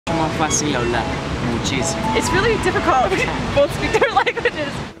más fácil hablar. Muchísimo. It's really difficult. We both speak their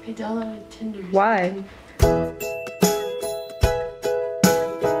languages. I downloaded Tinder. Why?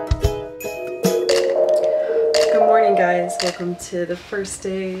 Good morning, guys. Welcome to the first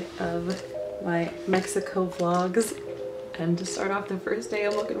day of my Mexico vlogs. And to start off the first day,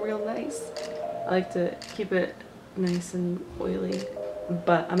 I'm looking real nice. I like to keep it nice and oily.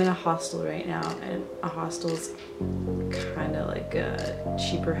 But I'm in a hostel right now, and a hostel's kind of like a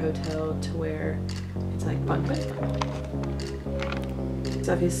cheaper hotel to where it's like bunk bed.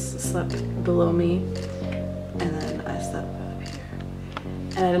 Steffi slept below me, and then I slept up here.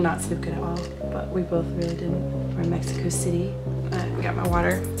 And I did not sleep good at all, but we both really didn't. We're in Mexico City. We got my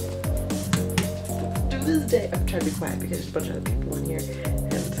water. To this day, I'm trying to be quiet because there's a bunch of other people in here,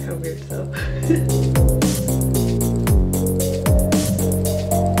 and it's kind of weird, so.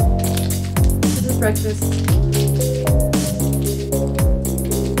 Breakfast.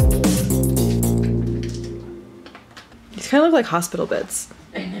 These kind of look like hospital beds.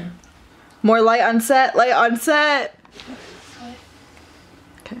 I know. More light on set, light on set.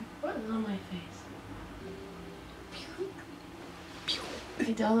 Okay. What is on my face?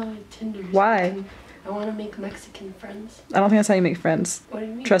 I downloaded Tinder. Why? I want to make Mexican friends. I don't think that's how you make friends. What do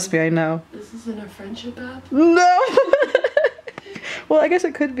you mean? Trust me, I know. This isn't a friendship app? No! Well, I guess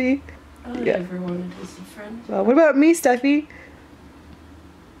it could be. I never wanted as a friend. Well, what about me, Steffi?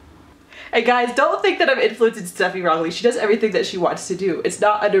 Hey guys, don't think that I'm influencing Steffi wrongly. She does everything that she wants to do. It's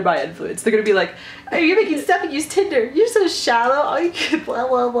not under my influence. They're gonna be like, "Are you making Steffi use Tinder? You're so shallow. All you can blah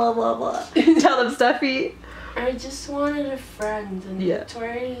blah blah blah blah." Tell them, Steffi. I just wanted a friend, and Yeah.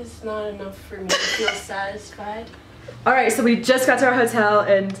 Victoria is not enough for me to feel satisfied. Alright, so we just got to our hotel,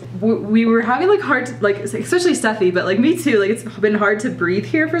 and we were having like hard to, like, especially Steffi, but like me too, like it's been hard to breathe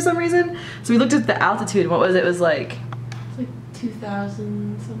here for some reason. So we looked at the altitude, and what was it? It was like... It's like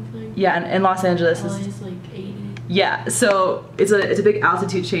 2,000 something. Yeah, and in Los Angeles LA is... is like 80. Yeah, so it's a big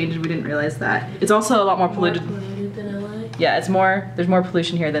altitude change, and we didn't realize that. It's also a lot more polluted. More polluted than LA? Yeah, there's more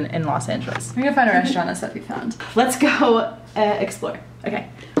pollution here than in Los Angeles. We're gonna find a restaurant that Steffi found. Let's go explore. Okay.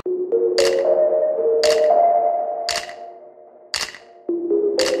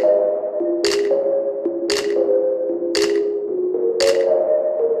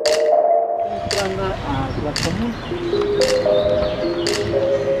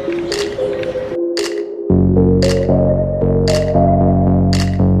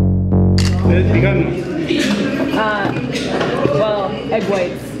 Well, egg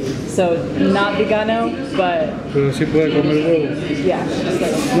whites, so not vegano, but Pero sí puede comer huevo. yeah, just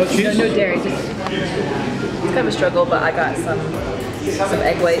like, no dairy. Just, it's kind of a struggle, but I got some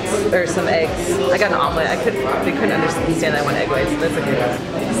egg whites or some eggs. I got an omelet. They couldn't understand I want egg whites. That's okay.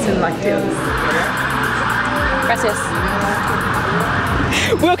 Sin lactose. Gracias.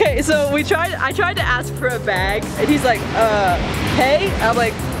 Well, okay, so I tried to ask for a bag, and he's like, hey? I'm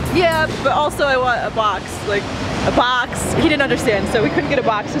like, yeah, but also I want a box, like a box. He didn't understand, so we couldn't get a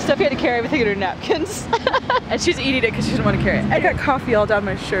box, so Steffi had to carry everything in her napkins. And she's eating it because she didn't want to carry it. I got coffee all down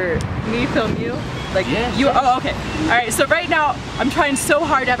my shirt. Me film you? Like, yes, you, yes. Oh, okay. All right, so right now, I'm trying so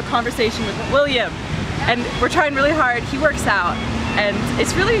hard to have a conversation with William. And we're trying really hard. He works out. And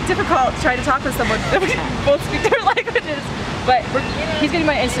it's really difficult trying to talk with someone that we both speak their languages. But he's getting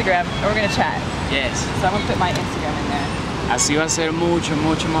my Instagram, and we're gonna chat. Yes. So I'm gonna put my Instagram in there. Así va a ser mucho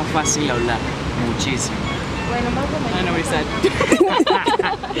más fácil hablar. Muchísimo. I know what he said.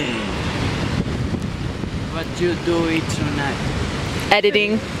 What you do it tonight?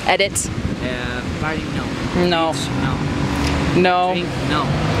 Editing, edit. Party, no. No. Beach, no. No. Drink, no.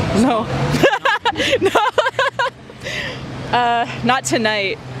 No. No. Not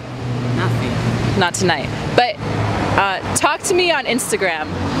tonight. Nothing. Not tonight. But talk to me on Instagram.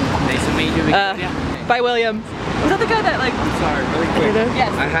 Nice to meet you, Victoria. By William. Was that the guy that like? Sorry, really quick.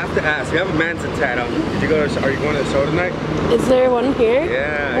 Yes. I have to ask. You have a Manson tat on. Did you go to? Are you going to the show tonight? Is there one here?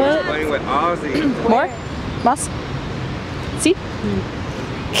 Yeah, What? he's playing with Ozzy. More? Mas? See?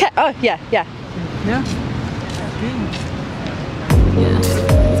 Oh yeah, yeah. Yeah.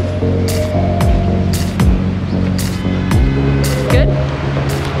 Good?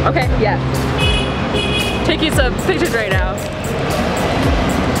 Okay, yeah. Taking some pictures right now.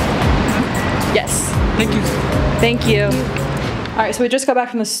 Yes. Thank you. Thank you. Alright, so we just got back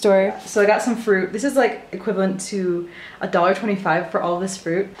from the store. So I got some fruit. This is like equivalent to $1.25 for all this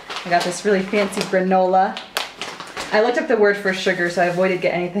fruit. I got this really fancy granola. I looked up the word for sugar, so I avoided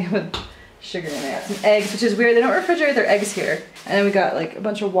getting anything with sugar in it. Some eggs, which is weird. They don't refrigerate their eggs here. And then we got like a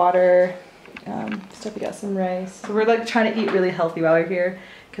bunch of water. Stuff. We got some rice. So we're like trying to eat really healthy while we're here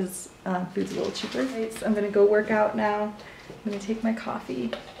because food's a little cheaper. Right, so I'm gonna go work out now. I'm gonna take my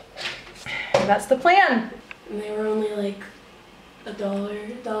coffee. that's the plan. And they were only like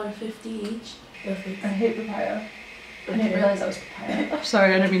 $1.50 each. I hate papaya. I didn't realize that was papaya. Oh,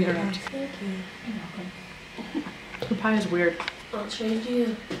 sorry, I didn't mean to interrupt. Thank you. You're welcome. Papaya's weird. I'll trade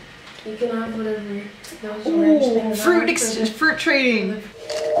you. You can have whatever those orange things Fruit are. exchange, fruit trading.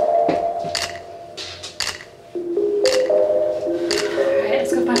 Alright,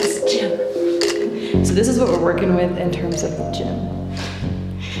 let's go find this gym. So this is what we're working with in terms of the gym.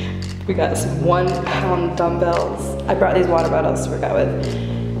 We got some 1 pound dumbbells. I brought these water bottles to work out with.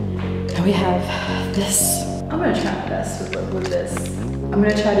 And we have this. I'm gonna try my best with this. I'm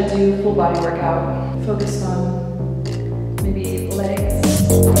gonna try to do full body workout, focused on maybe legs.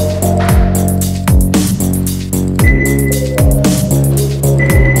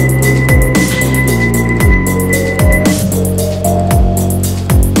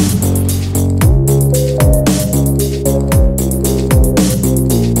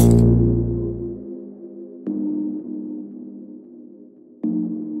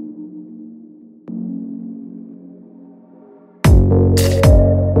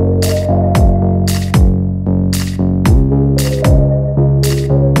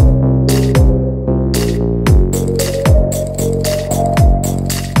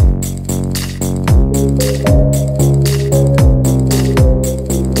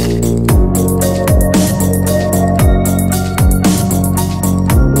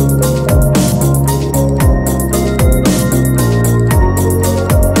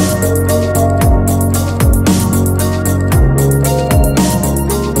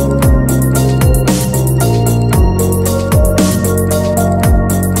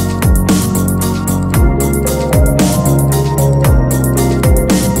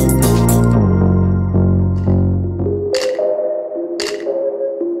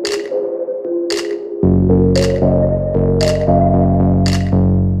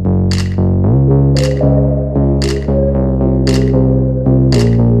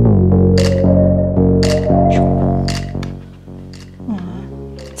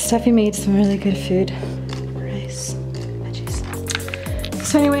 Steffi made some really good food. Rice, veggies.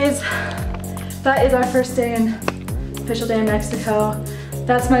 So anyways, that is our first day official day in Mexico.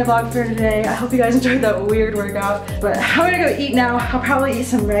 That's my vlog for today. I hope you guys enjoyed that weird workout. But I'm gonna go eat now. I'll probably eat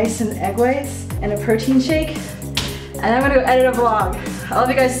some rice and egg whites and a protein shake. And I'm gonna go edit a vlog. I love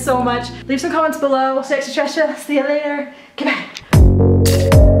you guys so much. Leave some comments below. Stay extra. See you later. Goodbye.